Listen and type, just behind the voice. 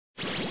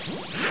I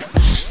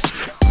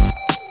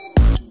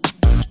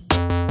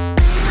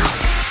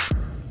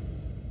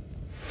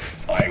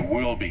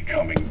will be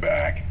coming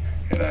back,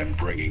 and I'm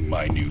bringing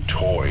my new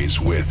toys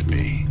with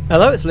me.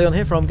 Hello, it's Leon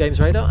here from Games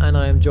Radar, and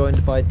I am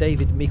joined by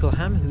David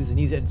Michelham, who's a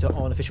news editor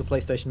on Official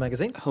PlayStation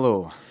Magazine.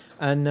 Hello.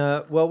 And,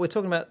 well, we're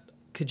talking about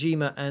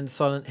Kojima and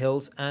Silent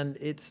Hills, and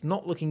it's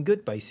not looking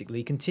good,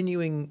 basically.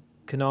 Continuing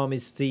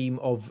Konami's theme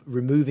of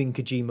removing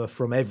Kojima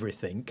from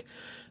everything,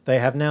 they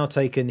have now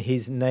taken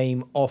his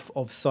name off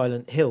of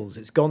Silent Hills.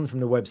 It's gone from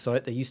the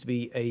website. There used to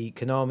be a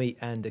Konami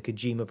and a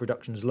Kojima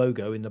Productions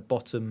logo in the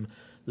bottom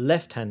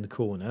left-hand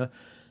corner.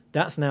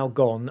 That's now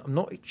gone. I'm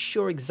not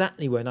sure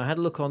exactly when. I had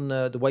a look on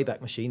the Wayback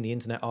Machine, the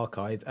Internet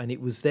Archive, and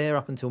it was there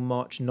up until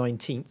March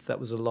 19th. That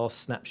was the last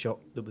snapshot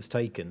that was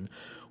taken,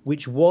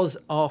 which was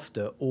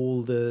after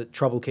all the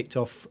trouble kicked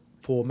off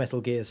for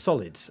Metal Gear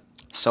Solids.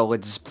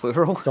 Solids,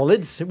 plural?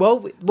 Solids?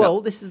 Well,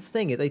 no. This is the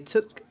thing.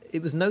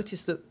 It was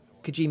noticed that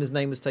Kojima's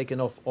name was taken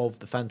off of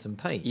the Phantom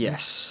Pain.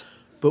 Yes.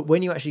 But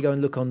when you actually go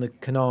and look on the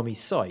Konami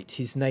site,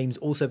 his name's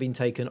also been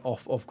taken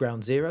off of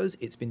Ground Zeroes.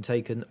 It's been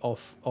taken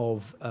off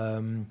of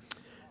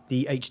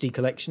the HD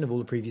collection of all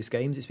the previous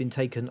games. It's been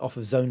taken off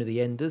of Zone of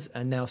the Enders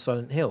and now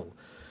Silent Hill.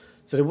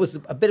 So there was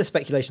a bit of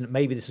speculation that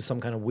maybe this was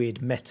some kind of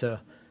weird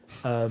meta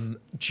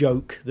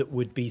joke that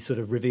would be sort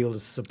of revealed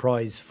as a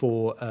surprise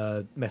for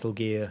Metal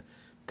Gear,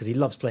 because he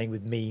loves playing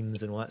with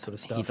memes and all that sort of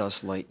stuff. He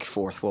does like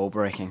fourth wall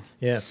breaking.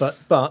 Yeah, but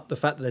the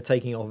fact that they're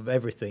taking it off of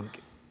everything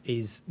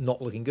is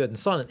not looking good. And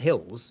Silent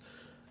Hills,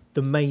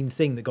 the main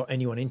thing that got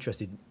anyone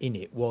interested in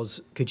it was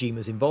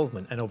Kojima's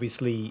involvement, and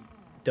obviously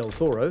Del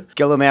Toro.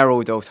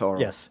 Guillermo del Toro.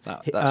 Yes.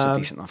 That's a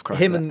decent enough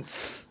credit. Him and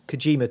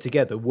Kojima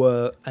together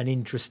were an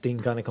interesting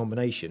kind of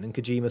combination, and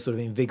Kojima sort of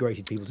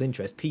invigorated people's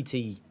interest.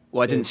 PT...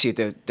 Well, I didn't see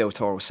Del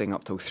Toro sitting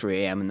up till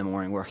 3 a.m. in the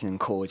morning working on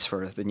codes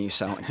for the new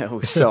Silent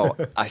Hill, so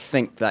I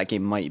think that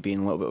game might be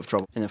in a little bit of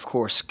trouble. And of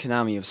course,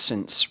 Konami have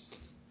since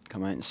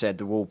come out and said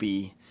there will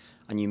be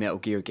a new Metal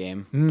Gear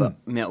game, but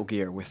Metal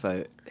Gear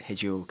without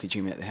Hideo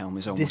Kojima at the helm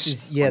is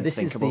almost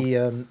unthinkable. This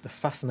is the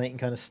fascinating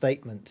kind of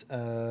statement.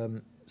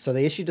 So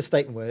they issued a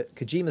statement where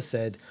Kojima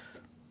said,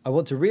 "I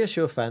want to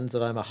reassure fans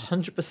that I'm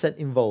 100%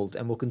 involved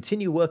and will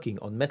continue working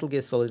on Metal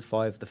Gear Solid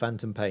 5 The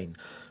Phantom Pain.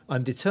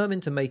 I'm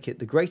determined to make it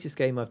the greatest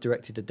game I've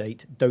directed to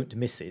date. Don't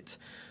miss it."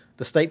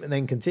 The statement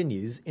then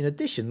continues, "In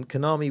addition,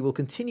 Konami will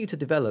continue to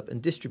develop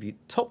and distribute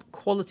top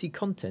quality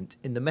content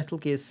in the Metal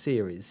Gear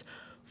series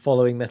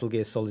following Metal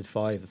Gear Solid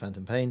 5 The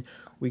Phantom Pain.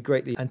 We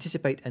greatly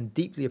anticipate and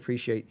deeply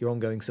appreciate your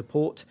ongoing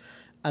support.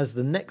 As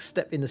the next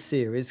step in the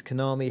series,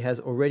 Konami has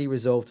already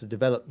resolved to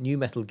develop new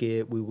Metal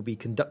Gear. We will be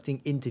conducting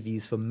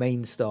interviews for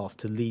main staff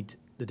to lead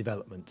the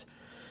development."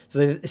 So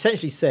they've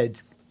essentially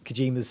said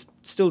Kojima's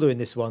still doing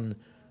this one,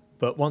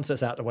 but once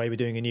that's out of the way, we're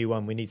doing a new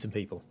one. We need some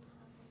people.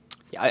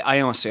 Yeah,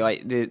 I honestly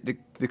like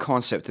the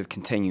concept of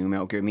continuing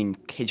Metal Gear. I mean,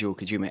 Hideo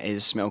Kojima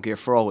is Metal Gear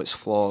for all its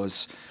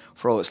flaws,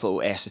 for all its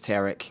little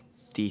esoteric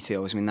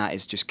details. I mean, that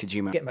is just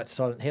Kojima. Getting back to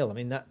Silent Hill, I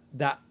mean,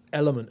 that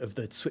element of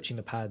the switching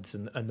the pads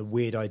and the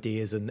weird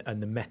ideas and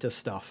the meta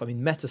stuff. I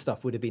mean, meta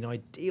stuff would have been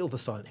ideal for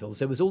Silent Hills.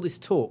 There was all this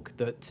talk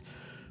that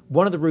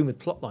one of the rumoured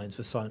plot lines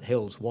for Silent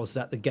Hills was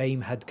that the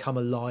game had come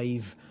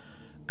alive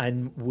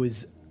and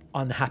was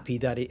unhappy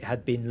that it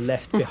had been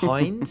left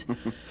behind,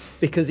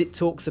 because it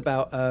talks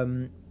about,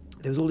 there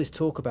was all this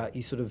talk about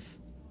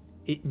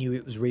it knew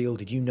it was real,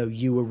 did you know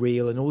you were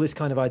real, and all this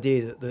kind of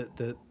idea that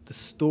the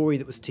story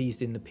that was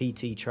teased in the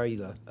PT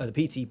trailer, the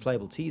PT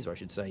playable teaser, I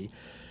should say,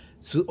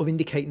 sort of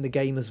indicating the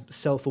game as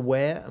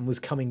self-aware and was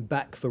coming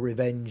back for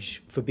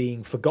revenge for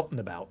being forgotten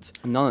about.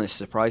 None of this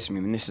surprised me. I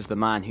mean, this is the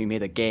man who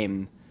made a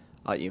game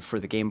for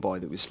the Game Boy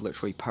that was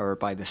literally powered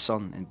by the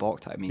sun in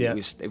Bokta. I mean, it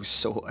was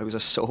a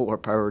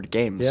solar-powered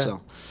game. Yeah.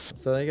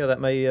 So there you go.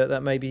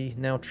 That may be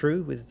now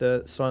true with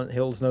Silent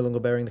Hills no longer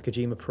bearing the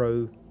Kojima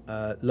Pro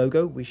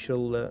logo. We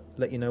shall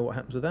let you know what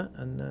happens with that.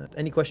 And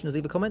any questions,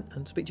 leave a comment,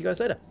 and speak to you guys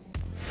later.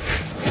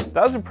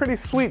 That was a pretty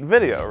sweet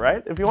video,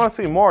 right? If you want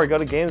to see more, go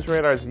to Games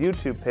Radar's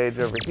YouTube page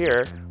over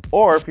here.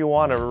 Or if you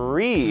want to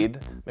read,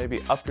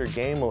 maybe up your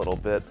game a little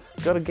bit,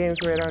 go to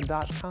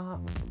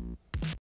GamesRadar.com.